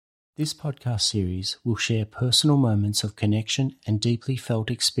This podcast series will share personal moments of connection and deeply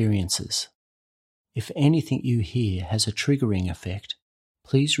felt experiences. If anything you hear has a triggering effect,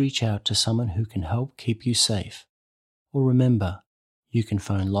 please reach out to someone who can help keep you safe. Or remember, you can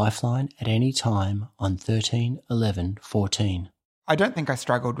phone Lifeline at any time on 13 11 14. I don't think I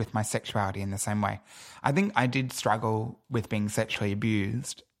struggled with my sexuality in the same way. I think I did struggle with being sexually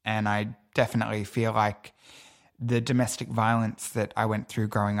abused, and I definitely feel like the domestic violence that I went through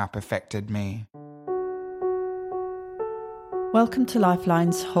growing up affected me. Welcome to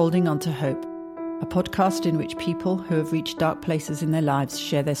Lifeline's Holding On to Hope, a podcast in which people who have reached dark places in their lives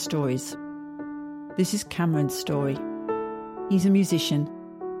share their stories. This is Cameron's story. He's a musician.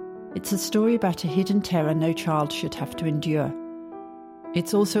 It's a story about a hidden terror no child should have to endure.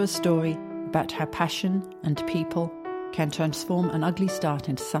 It's also a story about how passion and people can transform an ugly start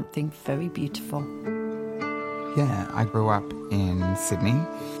into something very beautiful. Yeah, I grew up in Sydney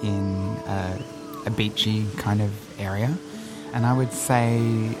in a beachy kind of area, and I would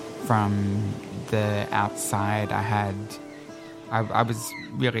say from the outside I was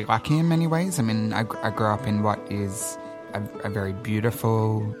really lucky in many ways. I mean, I grew up in what is a very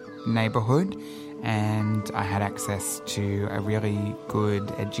beautiful neighbourhood, and I had access to a really good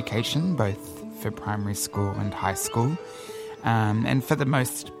education, both for primary school and high school. And for the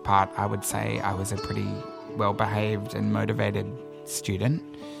most part, I would say I was a pretty well-behaved and motivated student.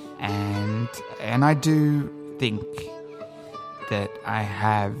 And I do think that I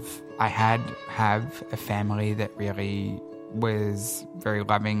have a family that really was very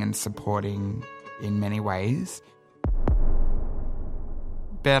loving and supporting in many ways.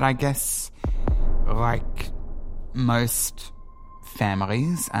 But I guess, like most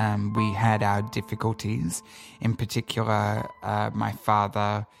families, we had our difficulties. In particular, my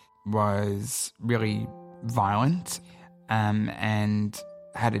father was really violent and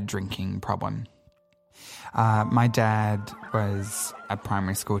had a drinking problem. My dad was a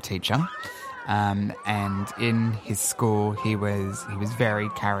primary school teacher, and in his school he was very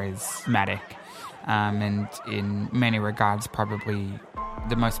charismatic, and in many regards probably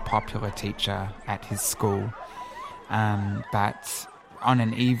the most popular teacher at his school. But on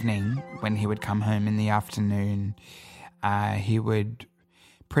an evening when he would come home in the afternoon, he would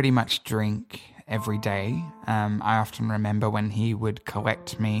pretty much drink every day. I often remember when he would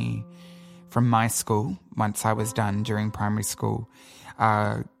collect me from my school once I was done during primary school.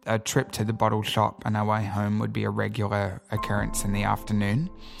 A trip to the bottle shop on our way home would be a regular occurrence in the afternoon.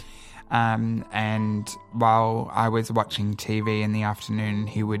 And while I was watching TV in the afternoon,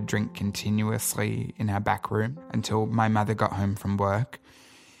 he would drink continuously in our back room until my mother got home from work.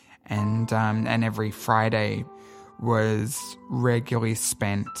 And every Friday was regularly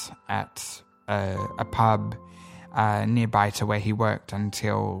spent at a pub nearby to where he worked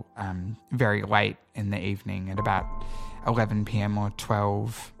until very late in the evening. At about 11 p.m. or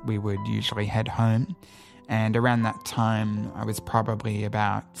 12, we would usually head home. And around that time, I was probably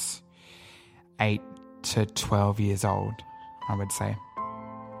about 8 to 12 years old, I would say.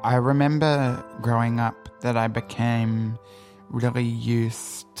 I remember growing up that I became really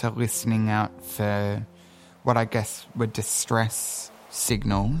used to listening out for what I guess were distress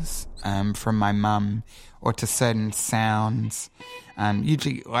signals from my mum, or to certain sounds,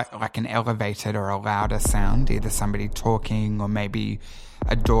 usually like an elevated or a louder sound, either somebody talking or maybe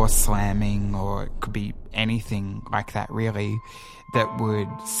a door slamming, or it could be anything like that really, that would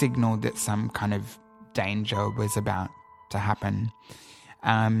signal that some kind of danger was about to happen.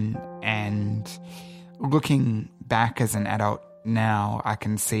 And looking back as an adult now, I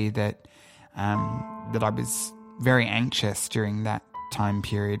can see that I was very anxious during that time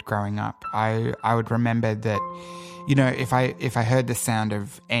period growing up. I would remember that, you know, if I heard the sound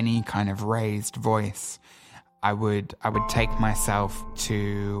of any kind of raised voice, I would take myself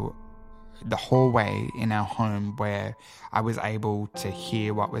to the hallway in our home where I was able to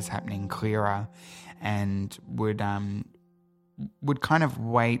hear what was happening clearer, and would kind of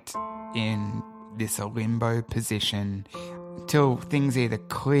wait in this limbo position till things either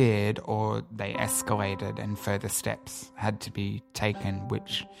cleared or they escalated and further steps had to be taken,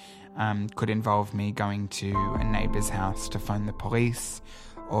 which could involve me going to a neighbour's house to phone the police,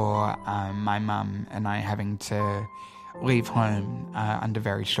 or my mum and I having to leave home under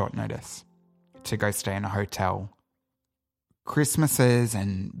very short notice to go stay in a hotel. Christmases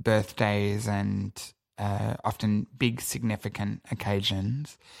and birthdays and often big significant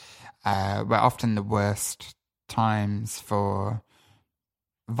occasions were often the worst times for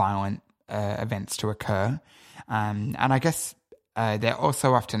violent events to occur. And I guess there are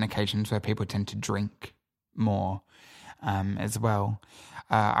also often occasions where people tend to drink more as well.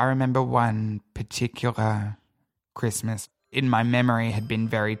 I remember one particular Christmas in my memory had been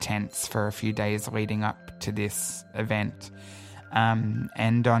very tense for a few days leading up to this event.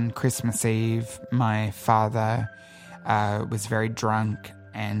 And on Christmas Eve, my father was very drunk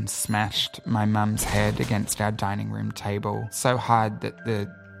and smashed my mum's head against our dining room table so hard that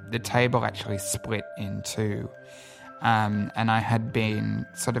the table actually split in two. And I had been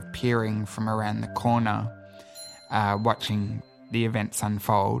sort of peering from around the corner, watching the events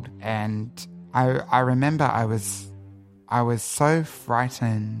unfold. And I remember I was so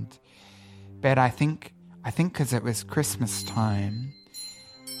frightened, but I think because it was Christmas time,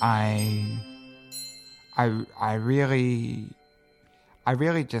 I really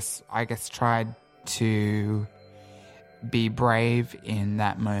just, I guess, tried to be brave in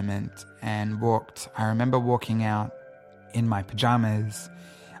that moment and I remember walking out in my pajamas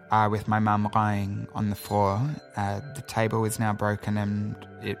with my mum lying on the floor. The table was now broken and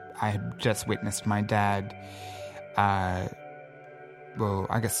I had just witnessed my dad,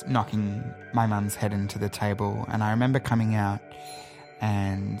 knocking my mum's head into the table. And I remember coming out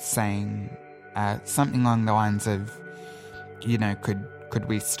and saying something along the lines of, could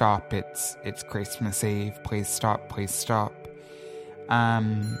we stop? It's Christmas Eve. Please stop, please stop.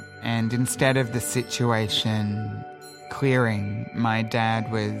 And instead of the situation clearing, my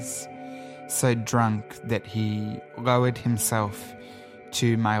dad was so drunk that he lowered himself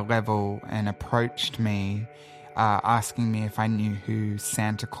to my level and approached me, asking me if I knew who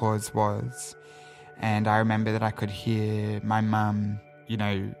Santa Claus was. And I remember that I could hear my mum,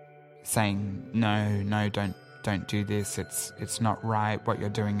 saying, no, don't do this. It's not right. What you're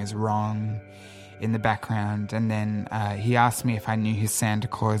doing is wrong, in the background. And then he asked me if I knew who Santa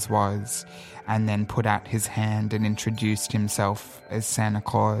Claus was, and then put out his hand and introduced himself as Santa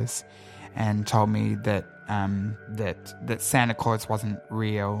Claus, and told me that that Santa Claus wasn't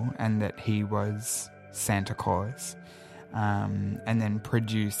real and that he was Santa Claus, and then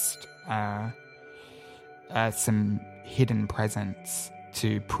produced some hidden presents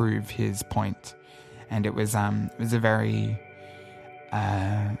to prove his point. And it was a very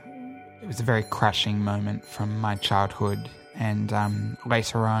crushing moment from my childhood. And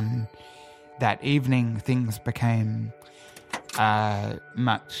later on that evening, things became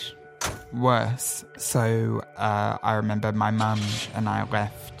much worse. So I remember my mum and I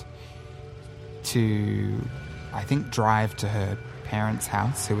left to, I think, drive to her parents'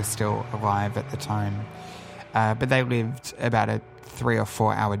 house, who were still alive at the time. But they lived about a 3 or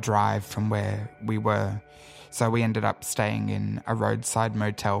 4 hour drive from where we were. So we ended up staying in a roadside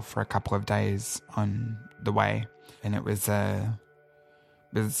motel for a couple of days on the way. And it was a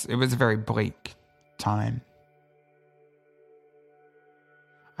very bleak time.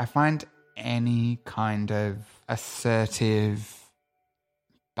 I find any kind of assertive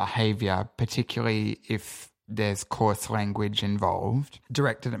behaviour, particularly if there's coarse language involved,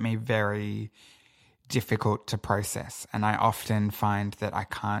 directed at me, very difficult to process. And I often find that I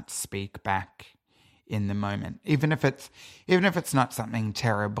can't speak back in the moment, even if it's not something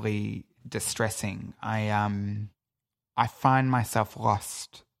terribly distressing. I find myself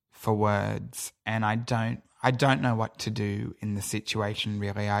lost for words, and I don't know what to do in the situation,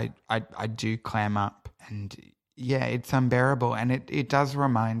 really. I do clam up, and yeah, it's unbearable. And it does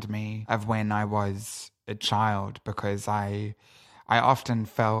remind me of when I was a child, because I often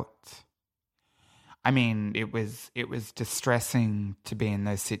felt, it was distressing to be in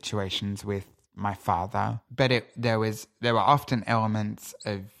those situations with my father, but there were often elements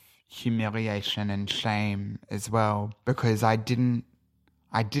of humiliation and shame as well, because I didn't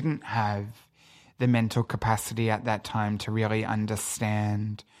have the mental capacity at that time to really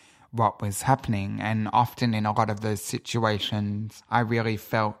understand what was happening. And often in a lot of those situations, I really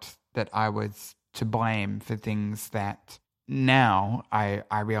felt that I was to blame for things that now I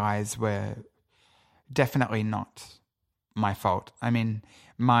realize were definitely not my fault.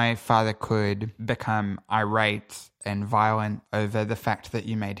 My father could become irate and violent over the fact that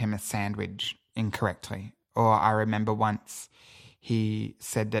you made him a sandwich incorrectly. Or I remember once he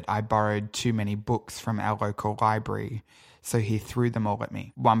said that I borrowed too many books from our local library, so he threw them all at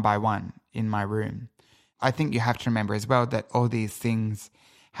me, one by one, in my room. I think you have to remember as well that all these things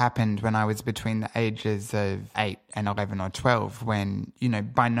happened when I was between the ages of 8 and 11 or 12, when,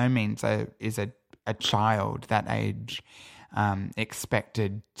 by no means is a child that age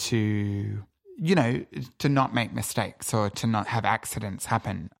expected to, to not make mistakes or to not have accidents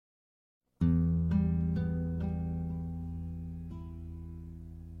happen.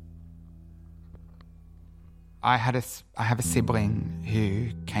 I have a sibling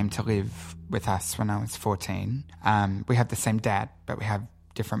who came to live with us when I was 14. We have the same dad, but we have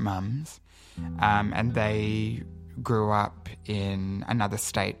different mums, and they grew up in another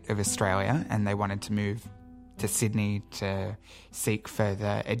state of Australia, and they wanted to move to Sydney to seek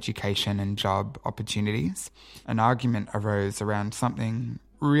further education and job opportunities. An argument arose around something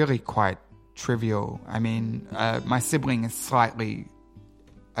really quite trivial. I mean, my sibling is slightly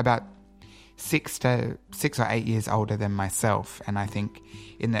about 6 or 8 years older than myself, and I think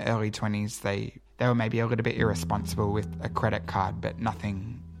in the early 20s they were maybe a little bit irresponsible with a credit card, but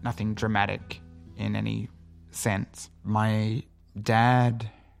nothing dramatic in any sense. My dad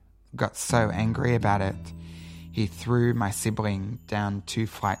got so angry about it, he threw my sibling down 2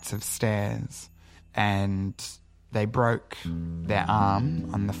 flights of stairs, and they broke their arm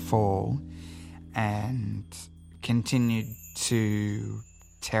on the fall and continued to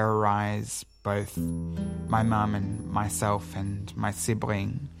terrorize both my mum and myself and my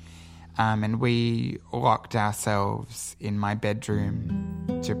sibling. And we locked ourselves in my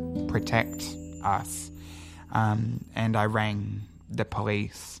bedroom to protect us. And I rang the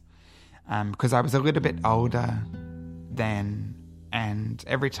police because I was a little bit older then, and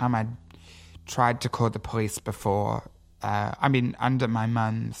every time I tried to call the police before, under my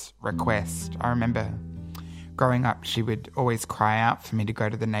mum's request, I remember growing up, she would always cry out for me to go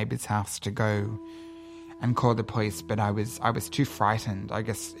to the neighbour's house to go and call the police, but I was too frightened. I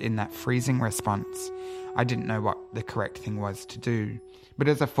guess in that freezing response, I didn't know what the correct thing was to do. But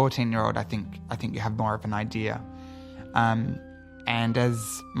as a 14-year-old, I think you have more of an idea. And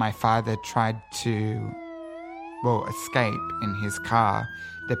as my father tried to, escape in his car,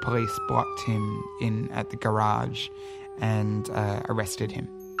 the police blocked him in at the garage and arrested him.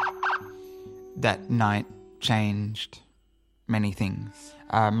 That night changed many things.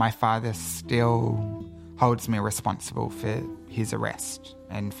 My father still holds me responsible for his arrest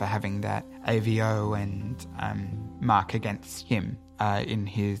and for having that AVO and mark against him in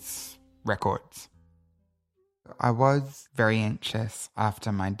his records. I was very anxious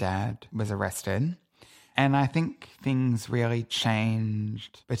after my dad was arrested, and I think things really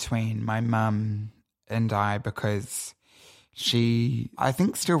changed between my mum and I because she, I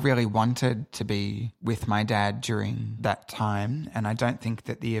think, still really wanted to be with my dad during that time, and I don't think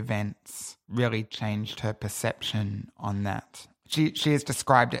that the events really changed her perception on that. She has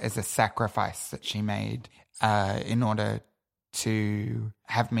described it as a sacrifice that she made in order to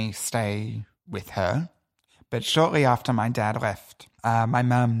have me stay with her. But shortly after my dad left, my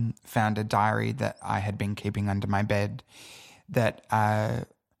mum found a diary that I had been keeping under my bed that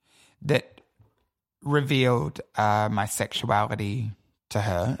revealed my sexuality to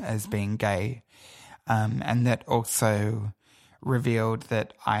her as being gay, and that also revealed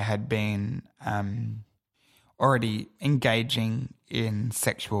that I had been already engaging in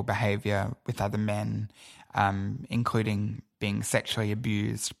sexual behaviour with other men, including being sexually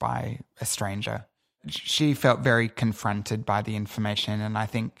abused by a stranger. She felt very confronted by the information, and I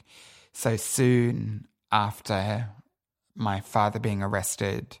think so soon after my father being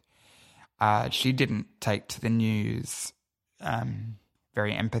arrested, she didn't take to the news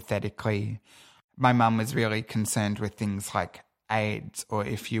very empathetically. My mum was really concerned with things like AIDS, or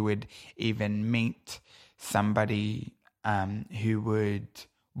if you would even meet somebody who would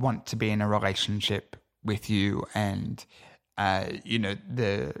want to be in a relationship with you, and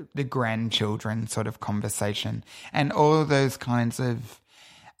the grandchildren sort of conversation, and all of those kinds of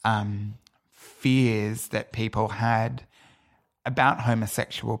fears that people had about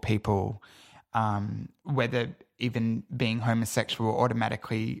homosexual people, whether even being homosexual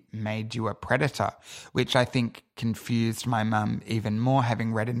automatically made you a predator, which I think confused my mum even more,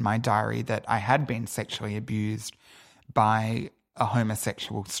 having read in my diary that I had been sexually abused by a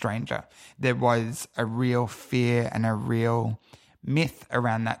homosexual stranger. There was a real fear and a real myth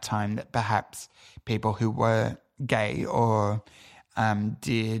around that time that perhaps people who were gay or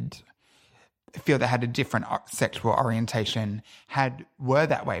did feel they had a different sexual orientation were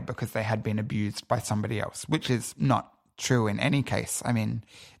that way because they had been abused by somebody else, which is not true in any case. I mean,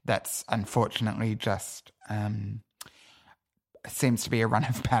 that's unfortunately just seems to be a run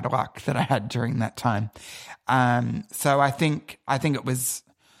of bad luck that I had during that time. So I think it was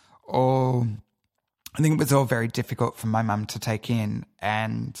all very difficult for my mum to take in,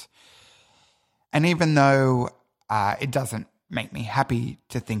 and even though it doesn't make me happy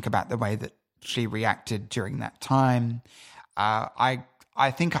to think about the way that she reacted during that time, I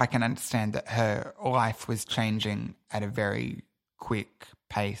think I can understand that her life was changing at a very quick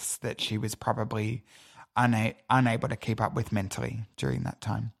pace that she was probably unable to keep up with mentally during that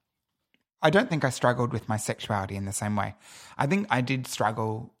time. I don't think I struggled with my sexuality in the same way. I think I did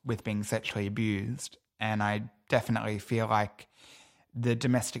struggle with being sexually abused, and I definitely feel like the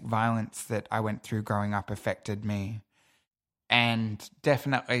domestic violence that I went through growing up affected me. And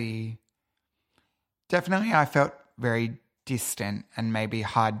definitely I felt very distant and maybe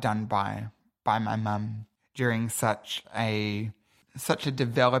hard done by my mum during such a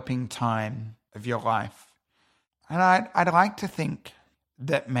developing time of your life. And I'd like to think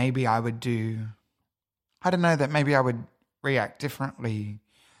that maybe I would maybe I would react differently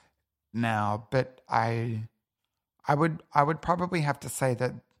now, but I would probably have to say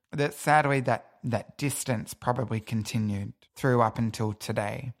that sadly that distance probably continued through up until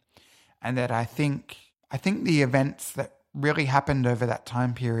today. And that I think the events that really happened over that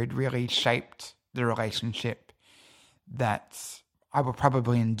time period really shaped the relationship that I will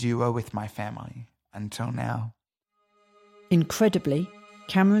probably endure with my family until now. Incredibly,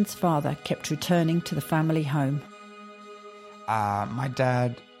 Cameron's father kept returning to the family home. My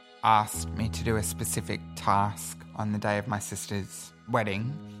dad asked me to do a specific task on the day of my sister's wedding,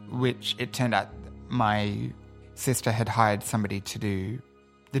 which it turned out my sister had hired somebody to do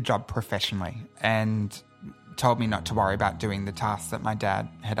the job professionally and told me not to worry about doing the task that my dad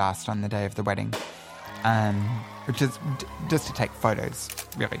had asked on the day of the wedding, which is just to take photos,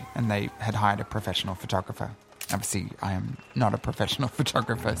 really, and they had hired a professional photographer. Obviously, I am not a professional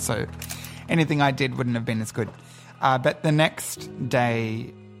photographer, so anything I did wouldn't have been as good. But the next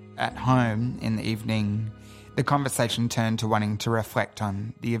day at home in the evening, the conversation turned to wanting to reflect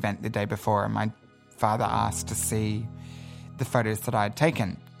on the event the day before, and my father asked to see the photos that I had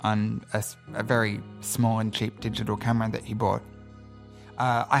taken on a very small and cheap digital camera that he bought.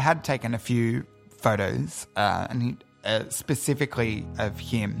 I had taken a few photos, specifically of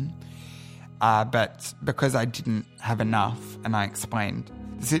him, but because I didn't have enough, and I explained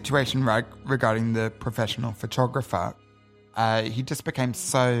the situation regarding the professional photographer, he just became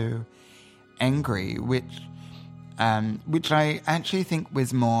so angry, which I actually think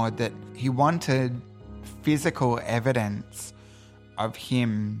was more that he wanted physical evidence of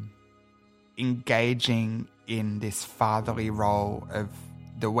him engaging in this fatherly role of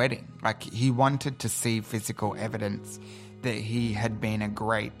the wedding. Like, he wanted to see physical evidence that he had been a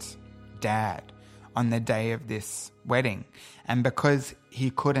great dad on the day of this wedding. And because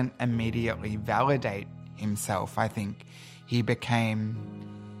he couldn't immediately validate himself, I think he became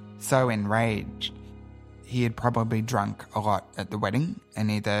so enraged. He had probably drunk a lot at the wedding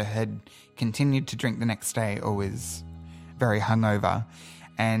and either had continued to drink the next day or was very hungover.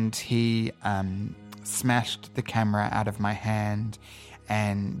 And he smashed the camera out of my hand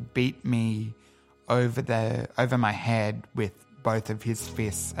and beat me over my head with both of his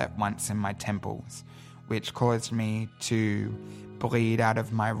fists at once in my temples, which caused me to bleed out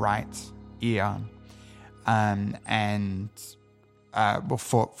of my right ear and will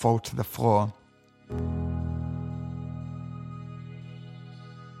fall to the floor.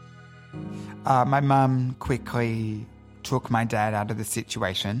 My mum quickly took my dad out of the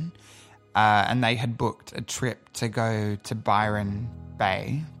situation, and they had booked a trip to go to Byron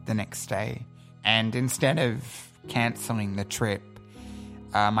Bay the next day. And instead of cancelling the trip,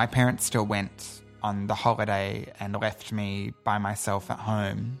 my parents still went on the holiday and left me by myself at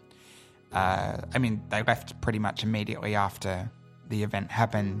home. They left pretty much immediately after the event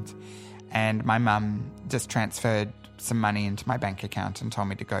happened, and my mum just transferred some money into my bank account and told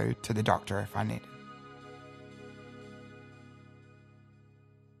me to go to the doctor if I needed.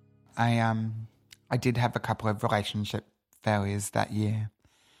 I did have a couple of relationship failures that year.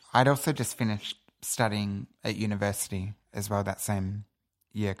 I'd also just finished studying at university as well that same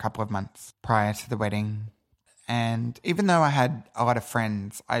year, a couple of months prior to the wedding. And even though I had a lot of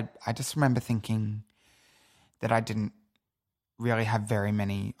friends, I just remember thinking that I didn't really have very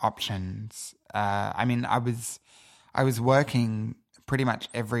many options. I was working pretty much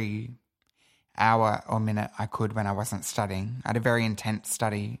every hour or minute I could when I wasn't studying. I had a very intense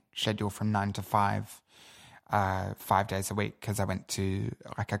study schedule from 9 to 5, 5 days a week, because I went to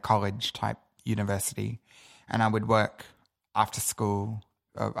like a college type university, and I would work after school,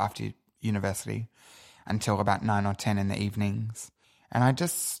 after university, until about 9 or 10 in the evenings. And I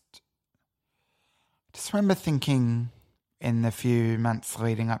just remember thinking in the few months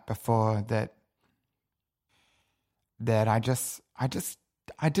leading up before that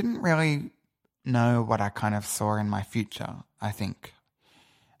I didn't really know what I kind of saw in my future, I think.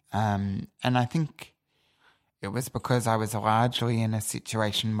 And I think it was because I was largely in a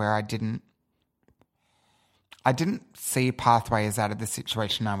situation where I didn't see pathways out of the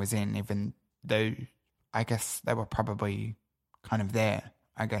situation I was in, even though I guess they were probably kind of there,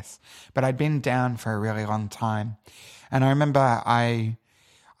 I guess. But I'd been down for a really long time. And I remember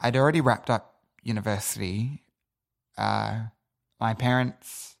I'd already wrapped up university, my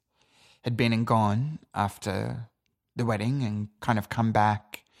parents had been and gone after the wedding and kind of come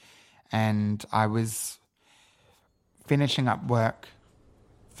back, and I was finishing up work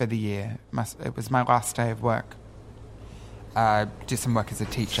for the year. It was my last day of work. Did some work as a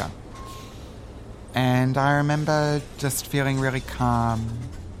teacher. And I remember just feeling really calm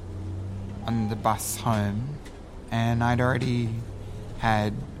on the bus home, and I'd already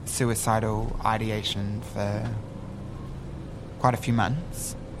had suicidal ideation for quite a few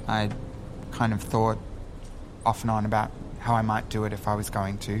months. I'd kind of thought off and on about how I might do it if I was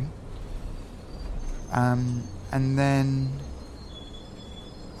going to. And then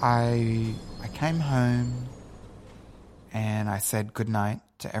I came home and I said goodnight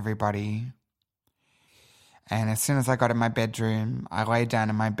to everybody. And as soon as I got in my bedroom, I lay down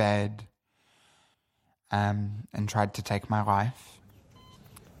in my bed and tried to take my life.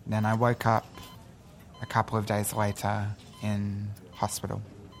 Then I woke up a couple of days later in hospital.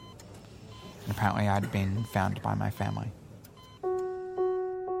 And apparently I'd been found by my family.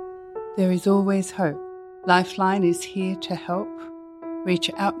 There is always hope. Lifeline is here to help.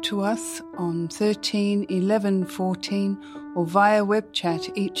 Reach out to us on 13 11 14 or via web chat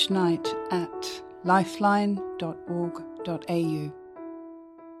each night at lifeline.org.au.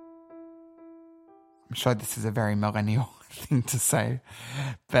 I'm sure this is a very millennial thing to say,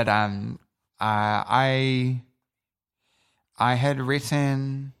 but I had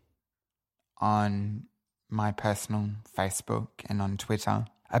written on my personal Facebook and on Twitter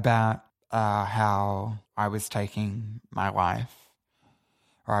about how I was taking my life,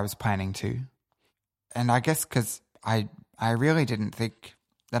 or I was planning to. And I guess because I really didn't think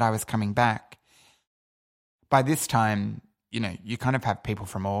that I was coming back. By this time, you kind of have people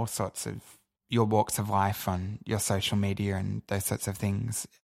from all sorts of your walks of life on your social media and those sorts of things.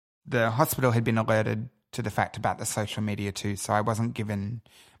 The hospital had been alerted to the fact about the social media too, so I wasn't given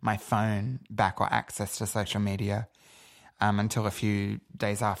my phone back or access to social media until a few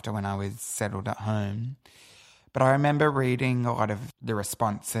days after, when I was settled at home. But I remember reading a lot of the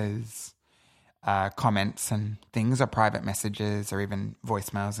responses, comments and things, or private messages, or even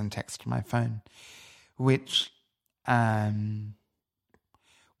voicemails and text to my phone, which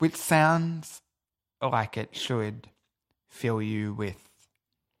sounds like it should fill you with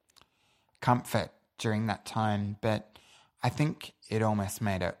comfort during that time, but I think it almost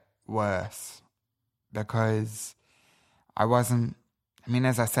made it worse, because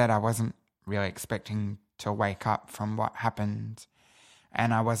as I said, I wasn't really expecting to wake up from what happened,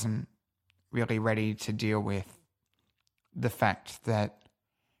 and I wasn't really ready to deal with the fact that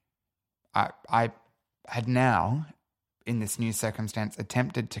I had now, in this new circumstance,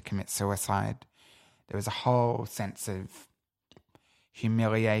 attempted to commit suicide. There was a whole sense of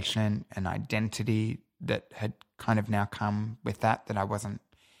humiliation and identity that had kind of now come with that I wasn't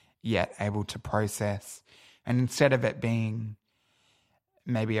yet able to process. And instead of it being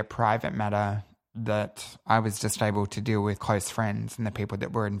maybe a private matter that I was just able to deal with close friends and the people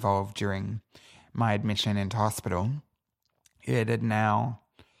that were involved during my admission into hospital, it had now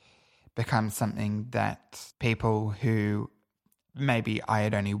become something that people who maybe I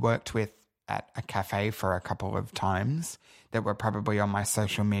had only worked with at a cafe for a couple of times, that were probably on my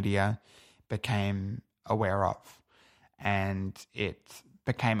social media, became aware of. And it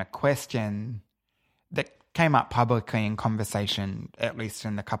became a question that came up publicly in conversation, at least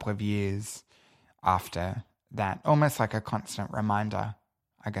in the couple of years after that, almost like a constant reminder,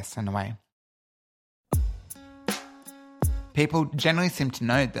 I guess, in a way. People generally seem to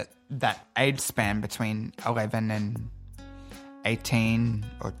know that age span between 11 and 18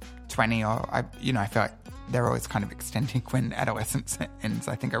 or 20, or I feel like they're always kind of extending when adolescence ends.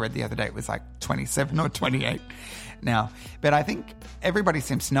 I think I read the other day it was like 27 or 28 now. But I think everybody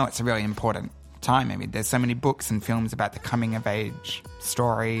seems to know it's a really important time. I mean, there's so many books and films about the coming of age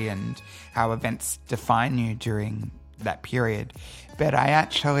story and how events define you during that period. But I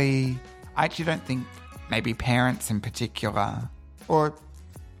actually don't think maybe parents in particular, or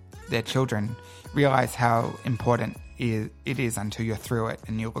their children, realize how important it is until you're through it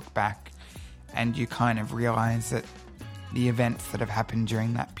and you look back and you kind of realize that the events that have happened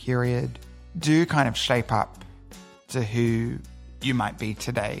during that period do kind of shape up to who you might be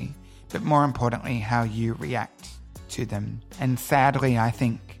today, but more importantly, how you react to them. And sadly, I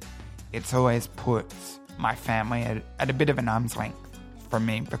think it's always put my family at a bit of an arm's length from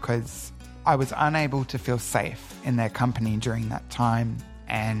me, because I was unable to feel safe in their company during that time.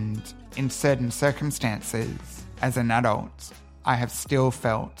 And in certain circumstances, as an adult, I have still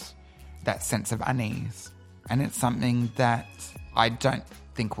felt that sense of unease. And it's something that I don't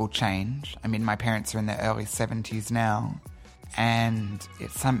think will change. I mean, my parents are in their early 70s now, And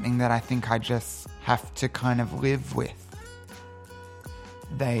it's something that I think I just have to kind of live with.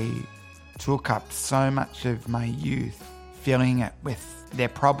 They took up so much of my youth, filling it with their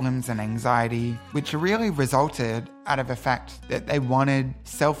problems and anxiety, which really resulted out of the fact that they wanted,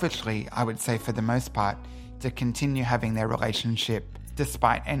 selfishly, I would say for the most part, to continue having their relationship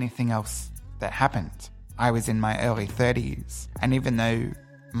despite anything else that happened. I was in my early 30s, and even though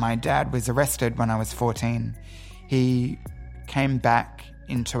my dad was arrested when I was 14, he came back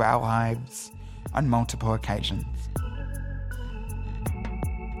into our lives on multiple occasions.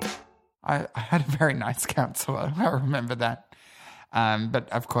 I had a very nice counsellor, I remember that. But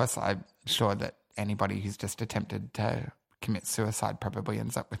of course, I'm sure that anybody who's just attempted to commit suicide probably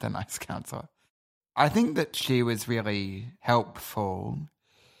ends up with a nice counsellor. I think that she was really helpful.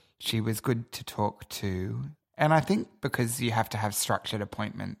 She was good to talk to. And I think because you have to have structured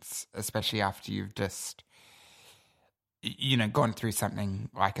appointments, especially after you've just, gone through something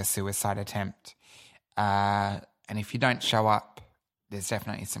like a suicide attempt. And if you don't show up, there's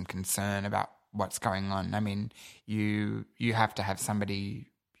definitely some concern about what's going on. I mean, you have to have somebody,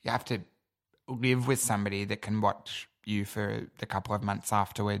 you have to live with somebody that can watch you for the couple of months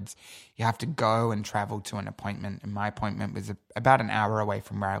afterwards. You have to go and travel to an appointment. And my appointment was about an hour away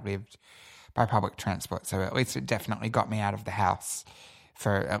from where I lived by public transport. So at least it definitely got me out of the house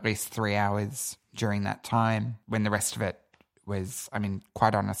for at least 3 hours during that time, when the rest of it was,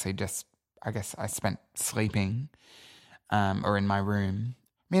 quite honestly, just, I guess I spent sleeping or in my room.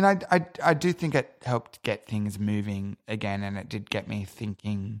 I do think it helped get things moving again, and it did get me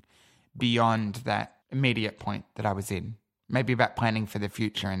thinking beyond that immediate point that I was in, maybe about planning for the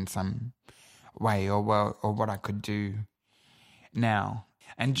future in some way, or what I could do now.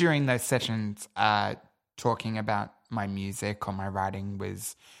 And during those sessions, talking about my music or my writing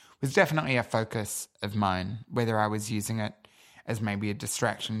was definitely a focus of mine, whether I was using it as maybe a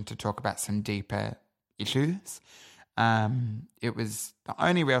distraction to talk about some deeper issues. It was the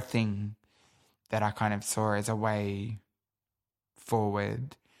only real thing that I kind of saw as a way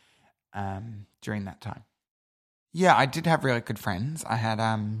forward during that time. Yeah, I did have really good friends. I had,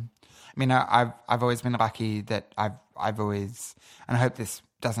 I've always been lucky that I've always, and I hope this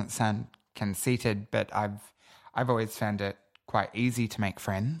doesn't sound conceited, but I've always found it quite easy to make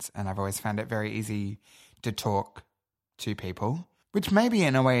friends, and I've always found it very easy to talk to people, which maybe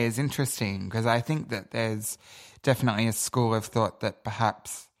in a way is interesting, because I think that there's definitely a school of thought that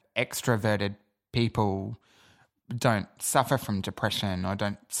perhaps extroverted people don't suffer from depression or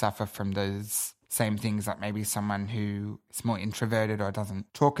don't suffer from those same things that maybe someone who is more introverted or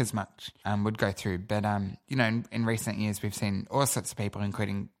doesn't talk as much would go through. But, in recent years, we've seen all sorts of people,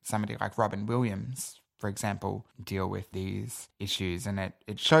 including somebody like Robin Williams, for example, deal with these issues. And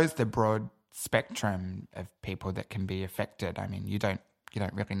it shows the broad spectrum of people that can be affected. I mean, you don't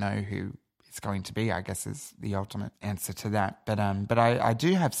really know who it's going to be, I guess, is the ultimate answer to that. But I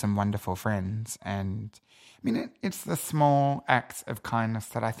do have some wonderful friends, and it's the small acts of kindness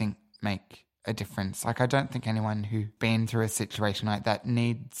that I think make a difference. Like, I don't think anyone who's been through a situation like that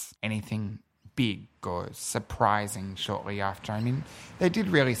needs anything big or surprising shortly after. They did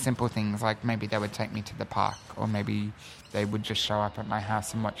really simple things, like maybe they would take me to the park, or maybe they would just show up at my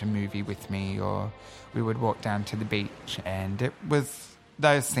house and watch a movie with me, or we would walk down to the beach. And it was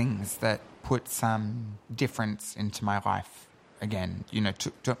those things that put some difference into my life again.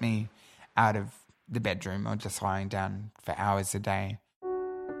 Took me out of the bedroom or just lying down for hours a day.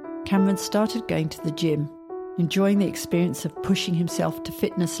 Cameron started going to the gym, enjoying the experience of pushing himself to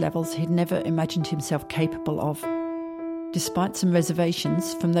fitness levels he'd never imagined himself capable of. Despite some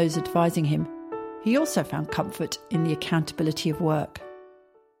reservations from those advising him, he also found comfort in the accountability of work.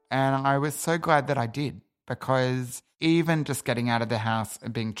 And I was so glad that I did, because even just getting out of the house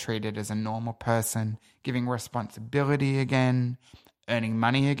and being treated as a normal person, giving responsibility again, earning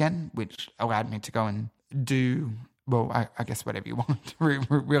money again, which allowed me to go and do, I guess whatever you want,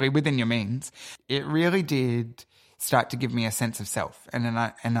 really within your means, it really did start to give me a sense of self and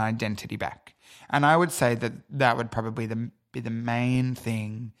an identity back. And I would say that would probably be the main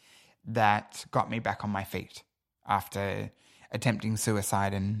thing that got me back on my feet after attempting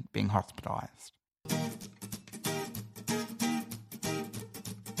suicide and being hospitalised.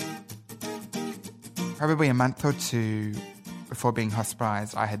 Probably a month or two before being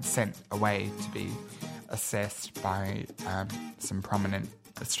hospitalised, I had sent away to be assessed by some prominent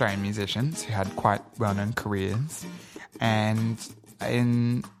Australian musicians who had quite well-known careers. And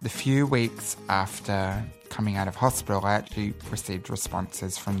in the few weeks after coming out of hospital, I actually received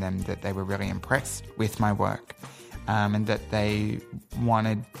responses from them that they were really impressed with my work. and that they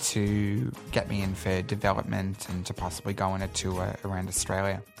wanted to get me in for development and to possibly go on a tour around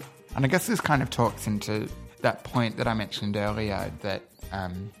Australia. And I guess this kind of talks into that point that I mentioned earlier that,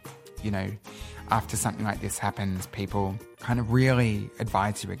 after something like this happens, people kind of really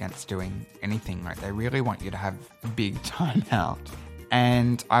advise you against doing anything. Like, they really want you to have a big time out.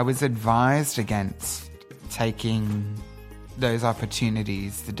 And I was advised against taking those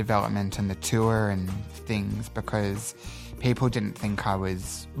opportunities, the development and the tour and things, because people didn't think I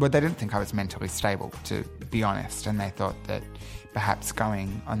was mentally stable, to be honest. And they thought that perhaps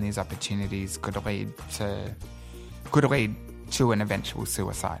going on these opportunities could lead to an eventual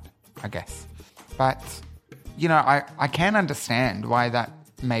suicide, I guess. But, I can understand why that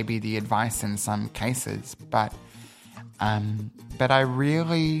may be the advice in some cases, but I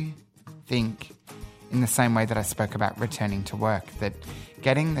really think, in the same way that I spoke about returning to work, that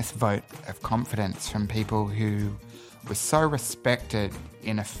getting this vote of confidence from people who were so respected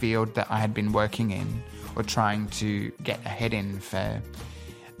in a field that I had been working in or trying to get ahead in for,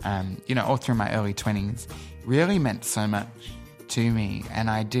 all through my early 20s, really meant so much to me. And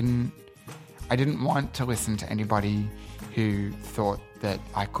I didn't want to listen to anybody who thought that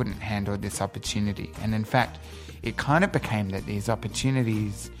I couldn't handle this opportunity. And in fact, it kind of became that these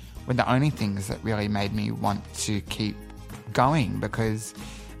opportunities were the only things that really made me want to keep going, because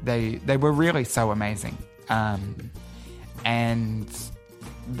they were really so amazing. And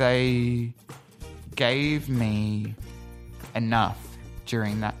they gave me enough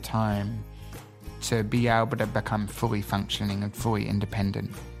during that time to be able to become fully functioning and fully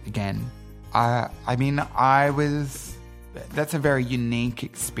independent again. That's a very unique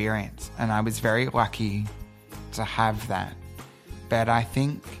experience, and I was very lucky to have that. But I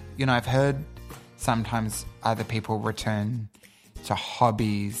think, I've heard sometimes other people return to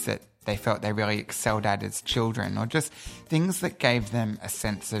hobbies that they felt they really excelled at as children, or just things that gave them a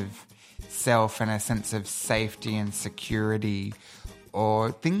sense of self and a sense of safety and security,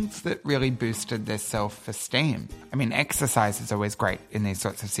 or things that really boosted their self-esteem. Exercise is always great in these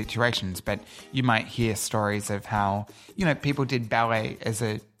sorts of situations, but you might hear stories of how, people did ballet as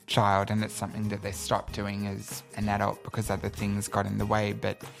a child and it's something that they stopped doing as an adult because other things got in the way,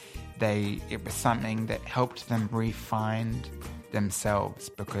 but it was something that helped them refine themselves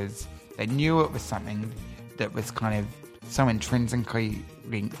because they knew it was something that was kind of so intrinsically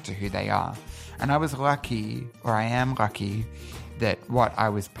linked to who they are. And I was lucky, or I am lucky, that what I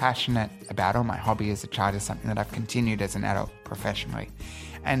was passionate about, or my hobby as a child, is something that I've continued as an adult professionally.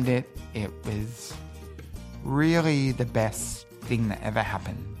 And it was really the best thing that ever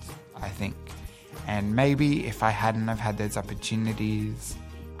happened, I think. And maybe if I hadn't have had those opportunities,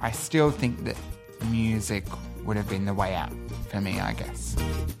 I still think that music would have been the way out for me, I guess.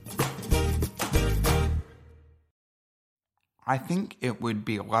 I think it would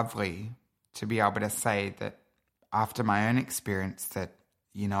be lovely to be able to say that after my own experience that,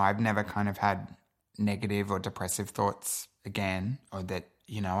 I've never kind of had negative or depressive thoughts again, or that,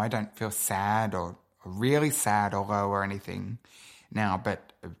 I don't feel sad or really sad or low or anything now,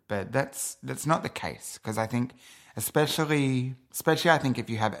 but that's not the case, because I think especially I think if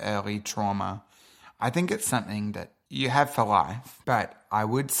you have early trauma, I think it's something that you have for life, but I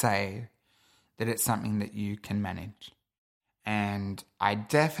would say that it's something that you can manage. And I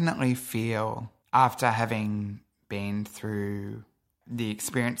definitely feel, after having been through the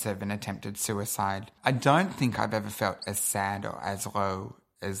experience of an attempted suicide, I don't think I've ever felt as sad or as low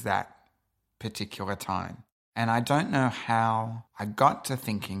as that particular time. And I don't know how I got to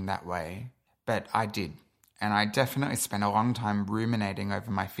thinking that way, but I did. And I definitely spent a long time ruminating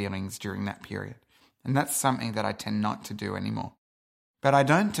over my feelings during that period. And that's something that I tend not to do anymore. But I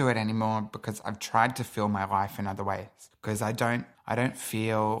don't do it anymore because I've tried to fill my life in other ways. Because I don't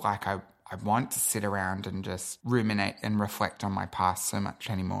feel like I want to sit around and just ruminate and reflect on my past so much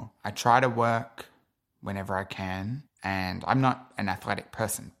anymore. I try to work whenever I can. And I'm not an athletic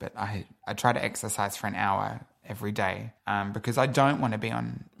person, but I try to exercise for an hour every day because I don't want to be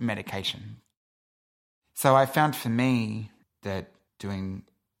on medication. So I found for me that doing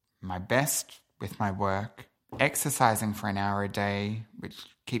my best with my work, exercising for an hour a day, which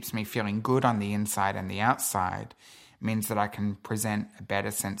keeps me feeling good on the inside and the outside, means that I can present a better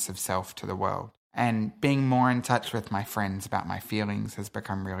sense of self to the world. And being more in touch with my friends about my feelings has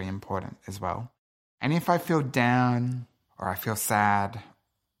become really important as well. And if I feel down or I feel sad,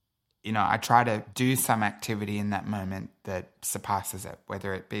 I try to do some activity in that moment that surpasses it,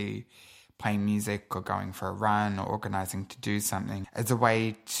 whether it be playing music or going for a run or organising to do something, as a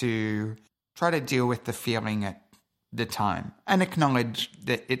way to try to deal with the feeling it the time and acknowledge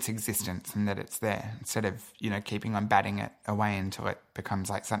that its existence and that it's there, instead of, keeping on batting it away until it becomes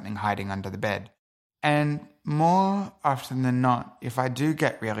like something hiding under the bed. And more often than not, if I do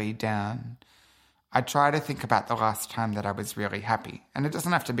get really down, I try to think about the last time that I was really happy. And it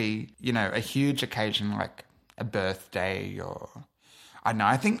doesn't have to be, a huge occasion like a birthday or... I don't know.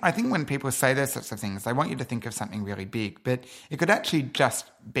 I think when people say those sorts of things, they want you to think of something really big, but it could actually just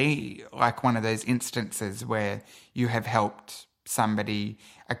be like one of those instances where you have helped somebody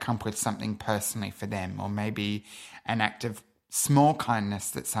accomplish something personally for them, or maybe an act of small kindness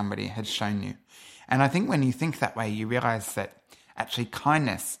that somebody had shown you. And I think when you think that way, you realize that actually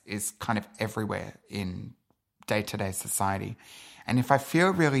kindness is kind of everywhere in day-to-day society. And if I feel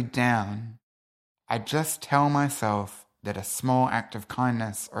really down, I just tell myself that a small act of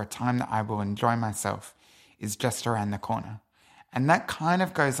kindness or a time that I will enjoy myself is just around the corner. And that kind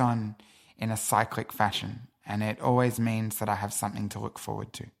of goes on in a cyclic fashion, and it always means that I have something to look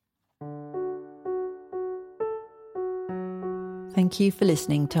forward to. Thank you for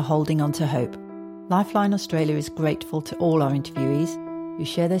listening to Holding On to Hope. Lifeline Australia is grateful to all our interviewees who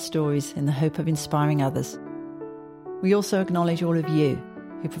share their stories in the hope of inspiring others. We also acknowledge all of you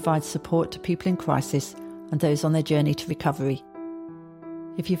who provide support to people in crisis and those on their journey to recovery.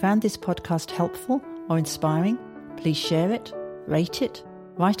 If you found this podcast helpful or inspiring, please share it, rate it,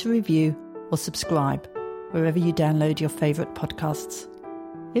 write a review, or subscribe wherever you download your favourite podcasts.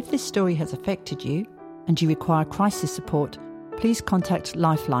 If this story has affected you and you require crisis support, please contact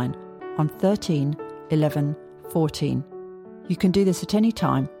Lifeline on 13 11 14. You can do this at any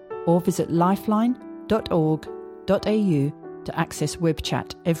time, or visit lifeline.org.au to access web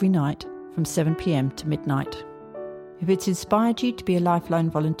chat every night from 7 p.m. to midnight. If it's inspired you to be a Lifeline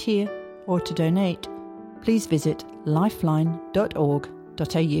volunteer or to donate, please visit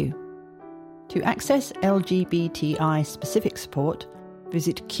lifeline.org.au. To access LGBTI specific support,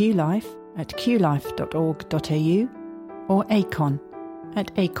 visit QLife at qlife.org.au or ACON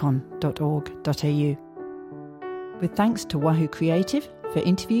at acon.org.au. With thanks to Wahoo Creative for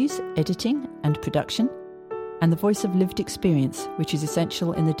interviews, editing and production, and the Voice of Lived Experience, which is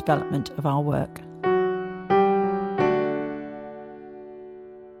essential in the development of our work.